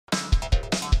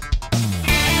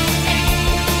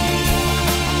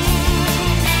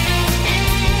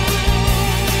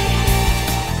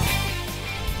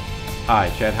Hi,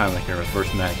 Chad Heinrich here with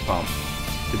Versa-Matic Pumps.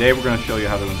 Today we're going to show you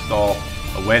how to install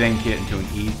a wet end kit into an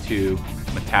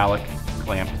E2 metallic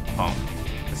clamped pump.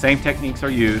 The same techniques are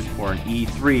used for an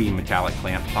E3 metallic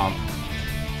clamped pump.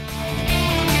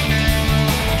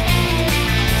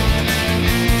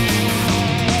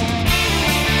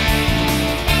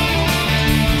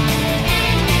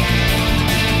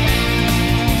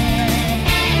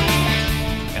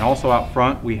 And also out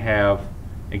front we have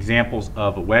examples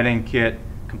of a wet end kit,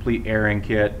 complete air end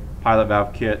kit, pilot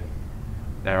valve kit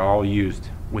that are all used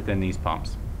within these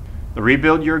pumps. The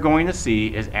rebuild you're going to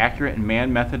see is accurate in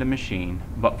man method and machine,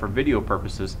 but for video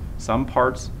purposes, some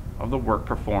parts of the work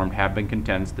performed have been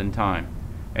condensed in time.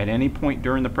 At any point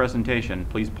during the presentation,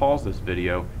 please pause this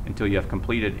video until you have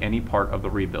completed any part of the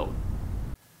rebuild.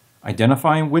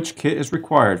 Identifying which kit is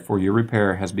required for your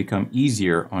repair has become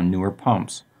easier on newer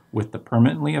pumps, with the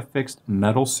permanently affixed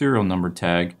metal serial number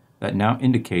tag that now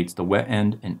indicates the wet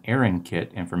end and air end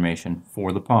kit information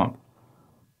for the pump.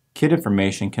 Kit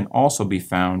information can also be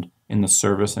found in the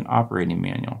service and operating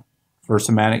manual.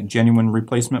 Versamatic genuine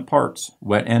replacement parts,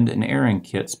 wet end and air end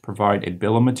kits provide a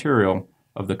bill of material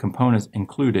of the components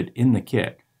included in the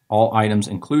kit. All items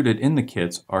included in the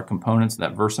kits are components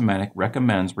that Versamatic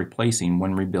recommends replacing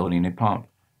when rebuilding a pump.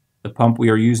 The pump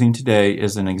we are using today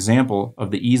is an example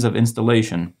of the ease of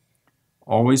installation.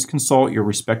 Always consult your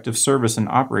respective service and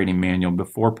operating manual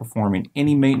before performing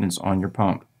any maintenance on your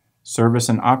pump. Service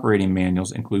and operating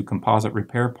manuals include composite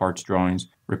repair parts drawings,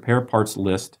 repair parts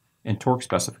list, and torque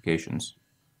specifications.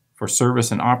 For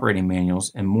service and operating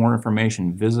manuals and more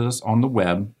information, visit us on the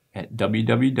web at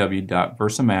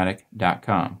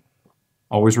www.versamatic.com.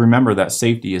 Always remember that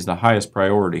safety is the highest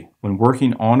priority. When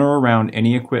working on or around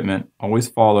any equipment, always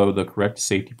follow the correct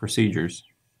safety procedures.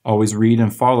 Always read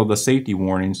and follow the safety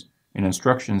warnings and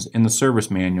instructions in the service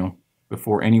manual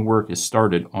before any work is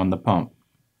started on the pump.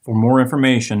 For more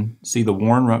information, see the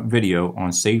Warren Rupp video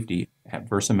on safety at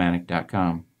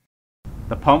Versamatic.com.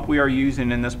 The pump we are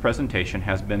using in this presentation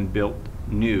has been built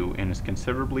new and is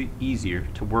considerably easier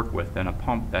to work with than a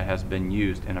pump that has been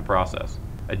used in a process.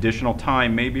 Additional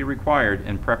time may be required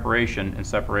in preparation and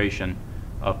separation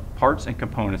of parts and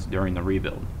components during the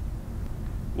rebuild.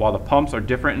 While the pumps are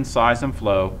different in size and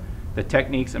flow, the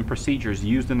techniques and procedures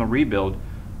used in the rebuild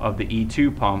of the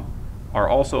E2 pump are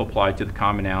also applied to the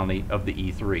commonality of the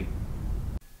E3.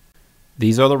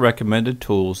 These are the recommended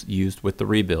tools used with the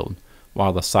rebuild.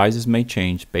 While the sizes may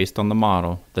change based on the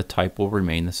model, the type will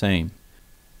remain the same.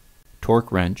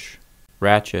 Torque wrench,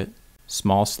 ratchet,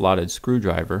 small slotted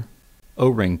screwdriver,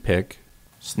 O-ring pick,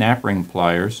 snap ring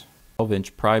pliers,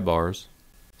 12-inch pry bars,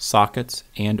 sockets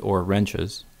and or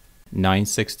wrenches,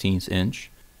 9/16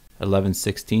 inch,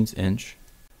 11/16 inch,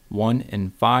 1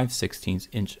 5/16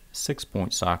 inch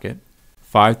 6-point socket,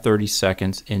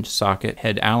 5/32 inch socket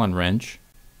head Allen wrench.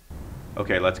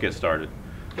 Okay, let's get started.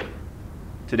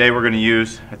 Today we're going to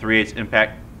use a 3/8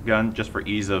 impact gun just for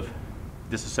ease of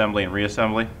disassembly and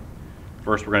reassembly.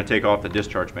 First we're going to take off the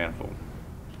discharge manifold.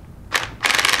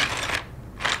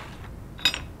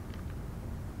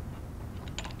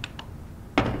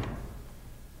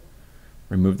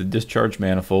 Remove the discharge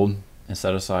manifold and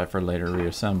set aside for later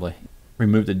reassembly.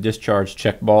 Remove the discharge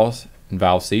check balls and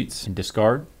valve seats and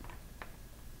discard.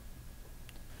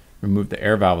 Remove the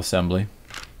air valve assembly.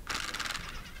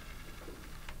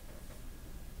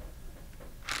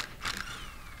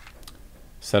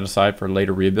 Set aside for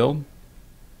later rebuild.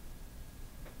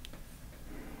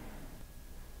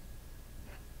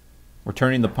 We're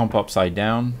turning the pump upside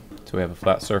down so we have a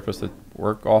flat surface to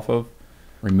work off of.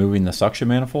 Removing the suction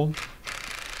manifold.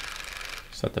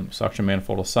 Set the suction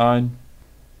manifold aside.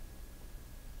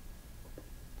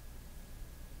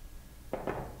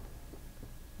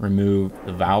 Remove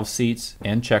the valve seats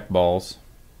and check balls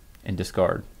and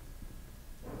discard.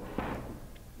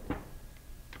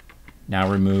 Now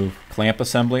remove clamp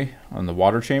assembly on the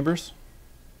water chambers.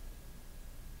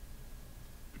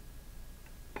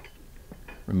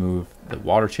 Remove the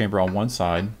water chamber on one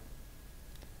side.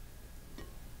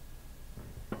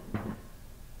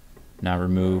 Now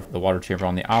remove the water chamber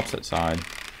on the opposite side.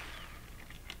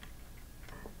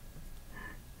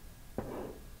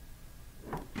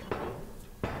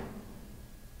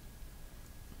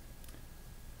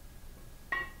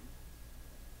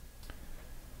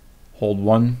 Hold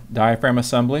one diaphragm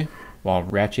assembly while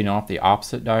ratcheting off the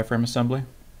opposite diaphragm assembly.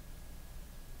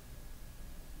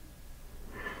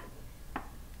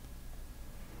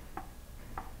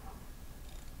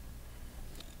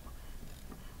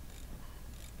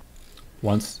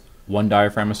 Once one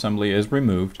diaphragm assembly is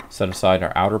removed, set aside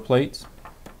our outer plates,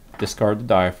 discard the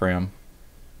diaphragm, . 'Card.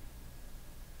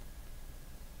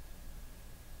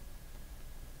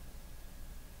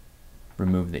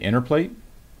 remove the inner plate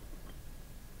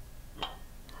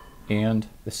and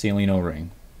the sealing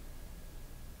O-ring.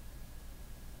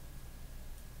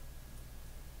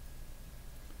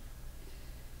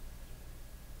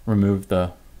 Remove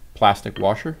the plastic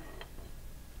washer.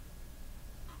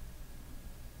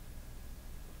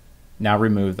 Now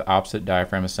remove the opposite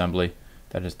diaphragm assembly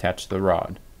that is attached to the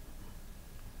rod.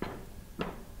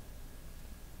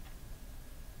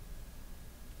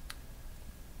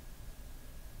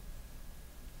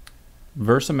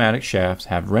 Versamatic shafts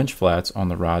have wrench flats on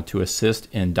the rod to assist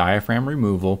in diaphragm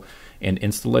removal and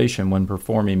installation when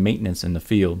performing maintenance in the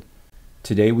field.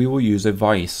 Today we will use a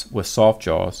vise with soft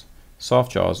jaws.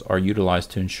 Soft jaws are utilized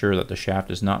to ensure that the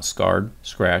shaft is not scarred,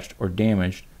 scratched, or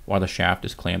damaged while the shaft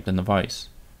is clamped in the vise.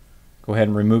 Go ahead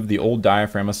and remove the old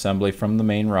diaphragm assembly from the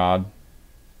main rod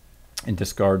and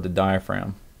discard the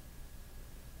diaphragm.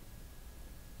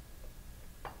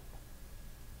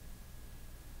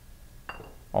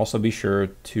 Also be sure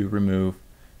to remove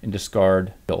and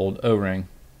discard the old O-ring.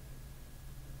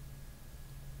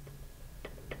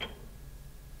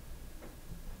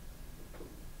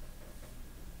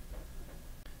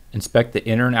 Inspect the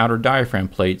inner and outer diaphragm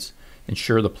plates.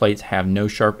 Ensure the plates have no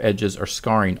sharp edges or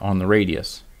scarring on the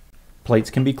radius. Plates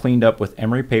can be cleaned up with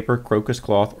emery paper, crocus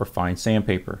cloth, or fine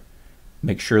sandpaper.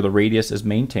 Make sure the radius is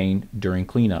maintained during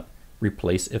cleanup.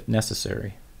 Replace if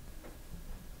necessary.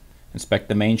 Inspect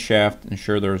the main shaft.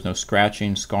 Ensure there is no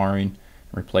scratching, scarring,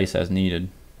 and replace as needed.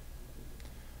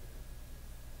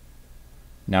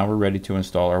 Now we're ready to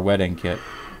install our wet end kit.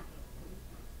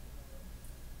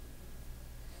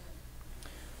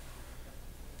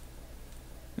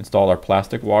 Install our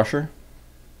plastic washer,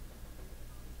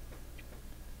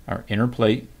 our inner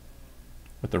plate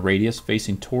with the radius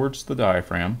facing towards the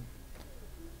diaphragm,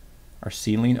 our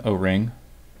sealing O-ring.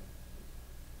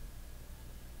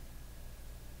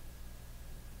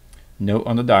 Note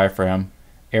on the diaphragm,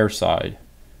 air side.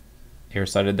 Air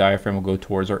side of the diaphragm will go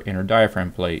towards our inner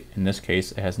diaphragm plate. In this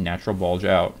case, it has natural bulge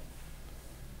out.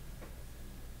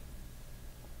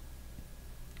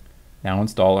 Now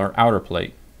install our outer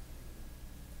plate.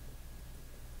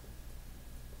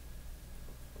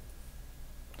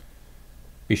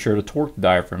 Be sure to torque the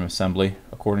diaphragm assembly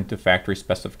according to factory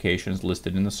specifications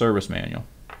listed in the service manual.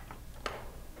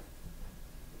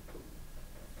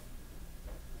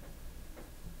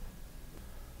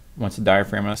 Once the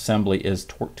diaphragm assembly is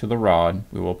torqued to the rod,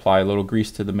 we will apply a little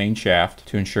grease to the main shaft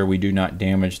to ensure we do not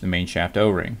damage the main shaft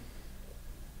O-ring.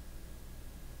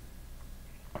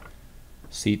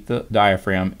 Seat the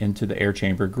diaphragm into the air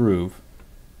chamber groove.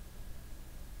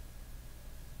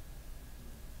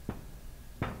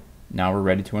 Now we're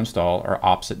ready to install our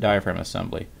opposite diaphragm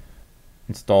assembly.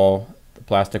 Install the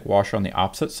plastic washer on the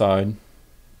opposite side.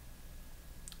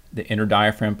 The inner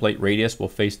diaphragm plate radius will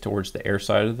face towards the air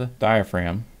side of the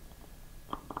diaphragm.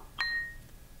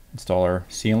 Install our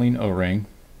sealing O-ring.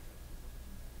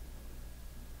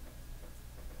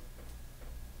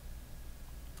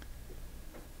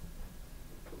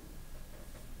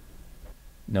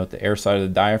 Note the air side of the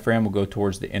diaphragm will go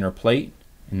towards the inner plate.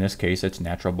 In this case, it's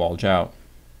natural bulge out.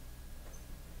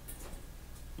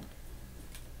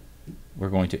 We're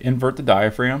going to invert the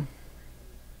diaphragm.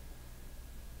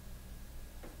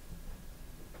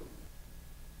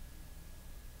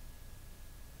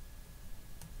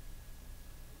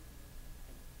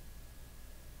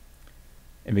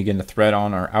 And begin to thread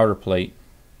on our outer plate.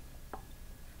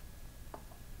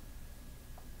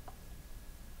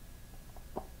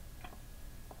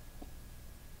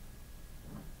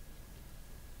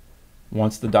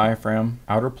 Once the diaphragm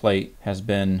outer plate has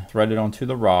been threaded onto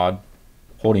the rod,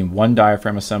 holding one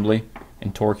diaphragm assembly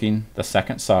and torquing the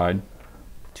second side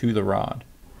to the rod.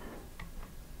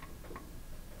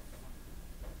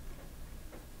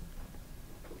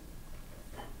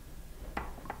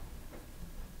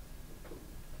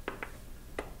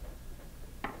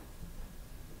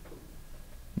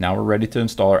 Now we're ready to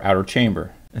install our outer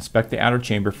chamber. Inspect the outer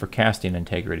chamber for casting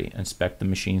integrity. Inspect the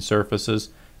machine surfaces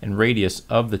and radius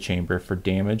of the chamber for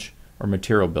damage or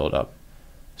material buildup.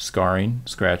 Scarring,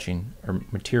 scratching, or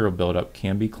material buildup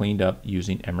can be cleaned up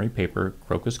using emery paper,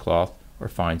 crocus cloth, or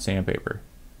fine sandpaper.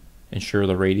 Ensure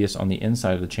the radius on the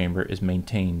inside of the chamber is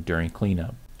maintained during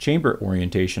cleanup. Chamber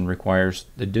orientation requires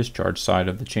the discharge side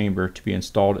of the chamber to be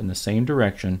installed in the same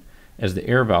direction as the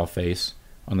air valve face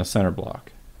on the center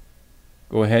block.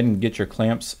 Go ahead and get your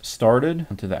clamps started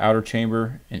onto the outer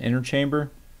chamber and inner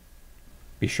chamber.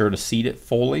 Be sure to seat it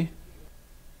fully.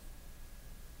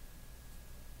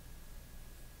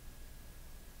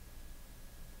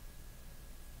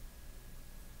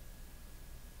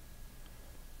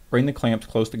 Bring the clamps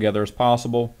close together as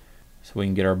possible. so we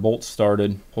can get our bolts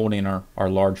started holding our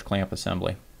large clamp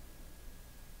assembly.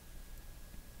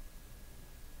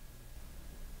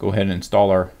 Go ahead and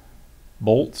install our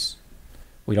bolts.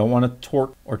 We don't want to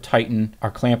torque or tighten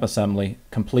our clamp assembly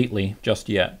completely just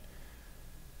yet.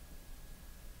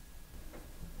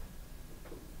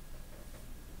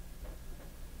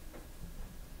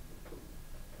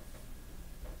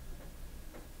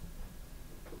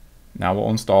 Now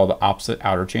we'll install the opposite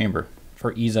outer chamber.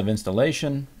 For ease of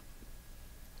installation,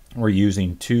 we're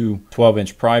using two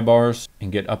 12-inch pry bars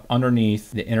and get up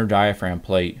underneath the inner diaphragm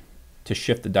plate to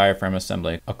shift the diaphragm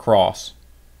assembly across.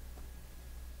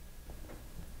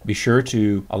 Be sure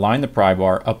to align the pry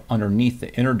bar up underneath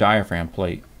the inner diaphragm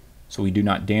plate so we do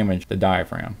not damage the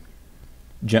diaphragm.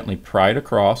 Gently pry it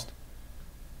across.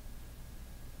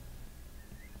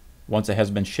 Once it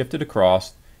has been shifted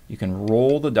across, you can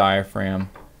roll the diaphragm,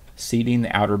 seating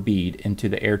the outer bead into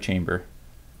the air chamber.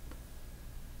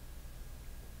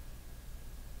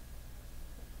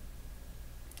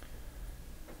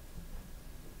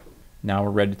 Now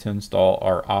we're ready to install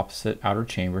our opposite outer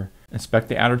chamber. Inspect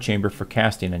the outer chamber for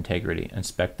casting integrity.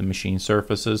 Inspect the machine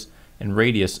surfaces and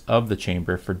radius of the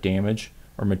chamber for damage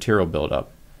or material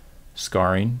buildup.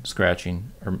 Scarring,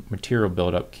 scratching, or material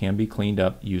buildup can be cleaned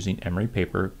up using emery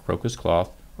paper, crocus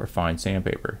cloth, or fine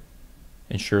sandpaper.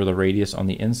 Ensure the radius on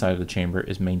the inside of the chamber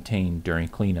is maintained during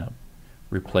cleanup.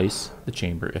 Replace the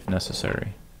chamber if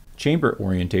necessary. Chamber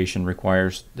orientation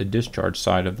requires the discharge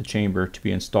side of the chamber to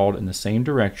be installed in the same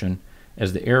direction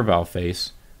as the air valve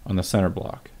face on the center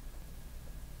block.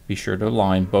 Be sure to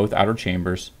align both outer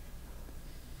chambers.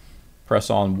 Press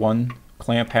on one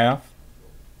clamp half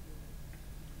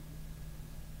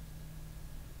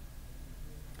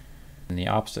and the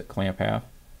opposite clamp half.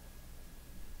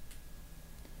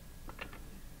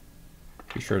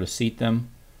 Be sure to seat them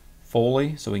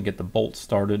fully so we can get the bolts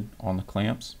started on the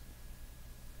clamps.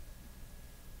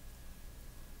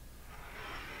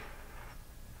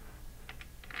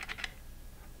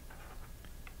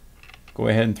 Go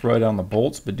ahead and throw down the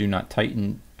bolts, but do not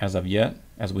tighten as of yet,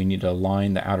 as we need to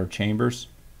align the outer chambers.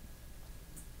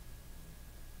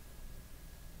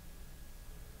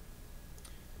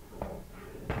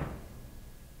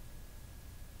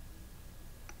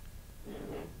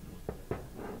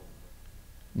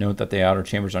 Note that the outer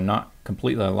chambers are not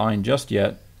completely aligned just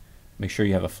yet. Make sure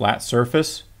you have a flat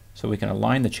surface so we can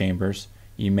align the chambers.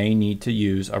 You may need to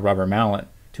use a rubber mallet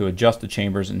to adjust the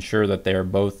chambers and ensure that they are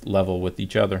both level with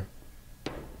each other.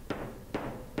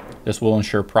 This will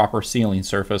ensure proper sealing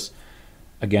surface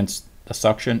against the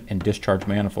suction and discharge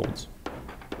manifolds.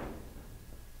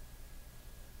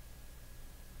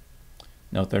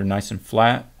 Note they're nice and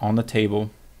flat on the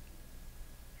table.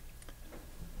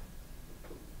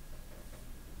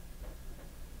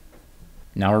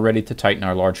 Now we're ready to tighten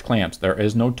our large clamps. There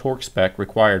is no torque spec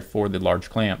required for the large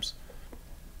clamps.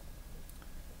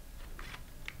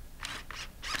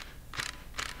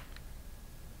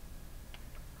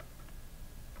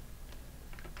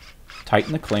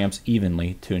 Tighten the clamps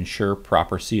evenly to ensure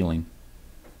proper sealing.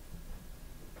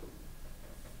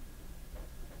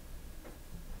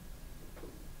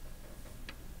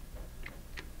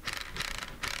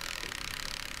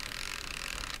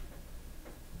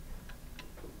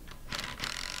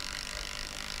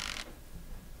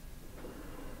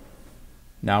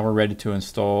 Now we're ready to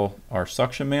install our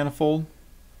suction manifold.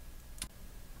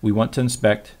 We want to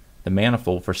inspect the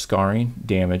manifold for scarring,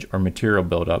 damage, or material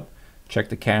buildup. Check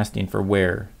the casting for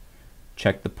wear.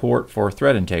 Check the port for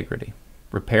thread integrity.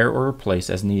 Repair or replace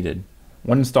as needed.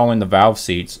 When installing the valve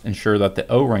seats, ensure that the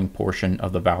O-ring portion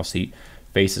of the valve seat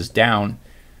faces down.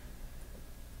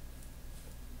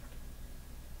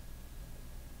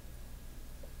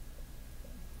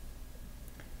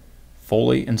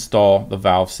 Fully install the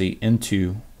valve seat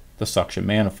into the suction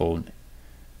manifold.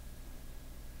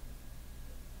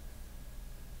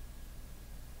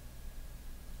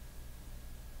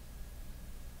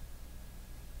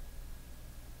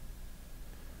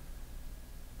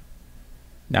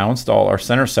 Now install our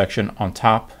center section on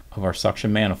top of our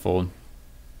suction manifold.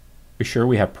 Be sure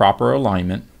we have proper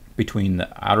alignment between the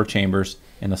outer chambers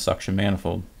and the suction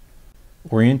manifold.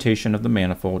 Orientation of the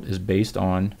manifold is based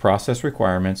on process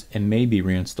requirements and may be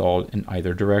reinstalled in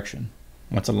either direction.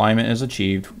 Once alignment is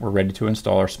achieved, we're ready to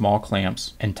install our small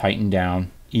clamps and tighten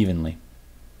down evenly.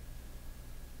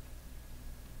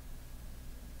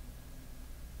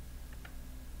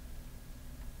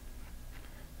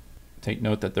 Take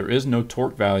note that there is no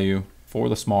torque value for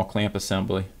the small clamp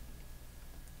assembly.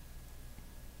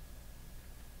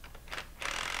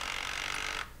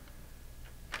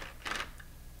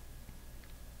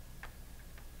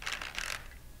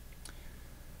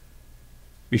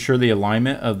 Be sure the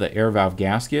alignment of the air valve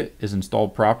gasket is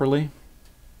installed properly.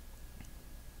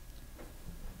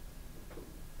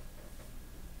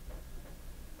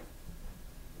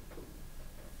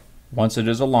 Once it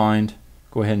is aligned,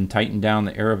 go ahead and tighten down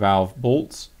the air valve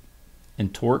bolts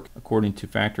and torque according to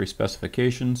factory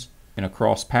specifications in a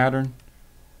cross pattern.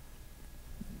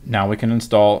 Now we can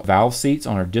install valve seats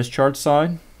on our discharge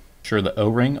side. Ensure the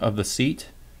O-ring of the seat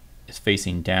is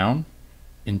facing down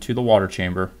into the water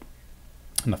chamber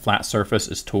and the flat surface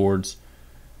is towards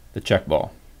the check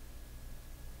ball.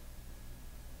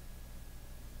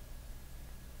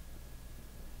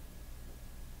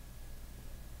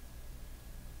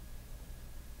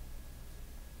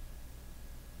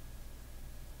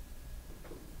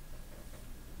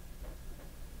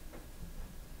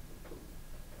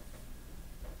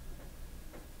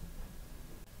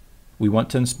 We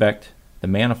want to inspect the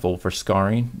manifold for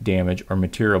scarring, damage, or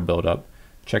material buildup.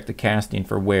 Check the casting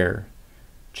for wear.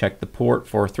 Check the port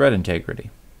for thread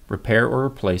integrity. Repair or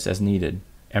replace as needed.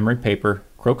 Emery paper,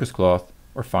 crocus cloth,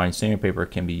 or fine sandpaper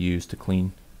can be used to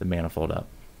clean the manifold up.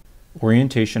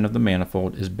 Orientation of the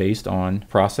manifold is based on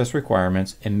process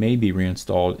requirements and may be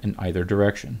reinstalled in either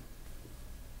direction.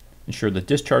 Ensure the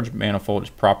discharge manifold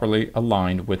is properly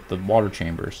aligned with the water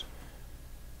chambers.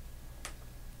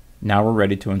 Now we're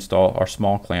ready to install our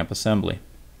small clamp assembly.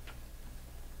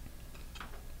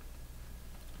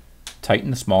 Tighten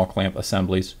the small clamp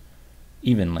assemblies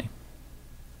evenly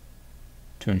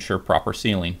to ensure proper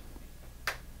sealing.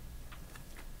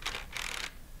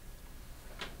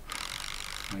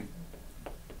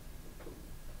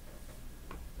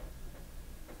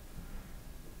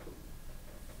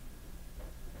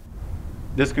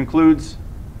 This concludes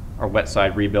our wet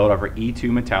side rebuild of our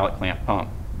E2 metallic clamp pump.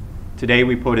 Today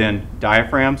we put in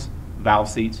diaphragms, valve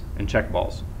seats, and check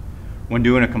balls. When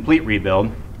doing a complete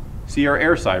rebuild, see our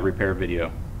air side repair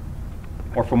video.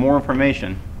 Or for more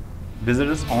information, visit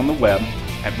us on the web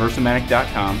at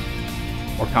Versamatic.com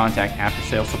or contact after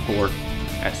sales support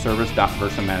at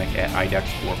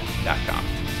service.versamatic@idexcorp.com.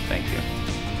 Thank you.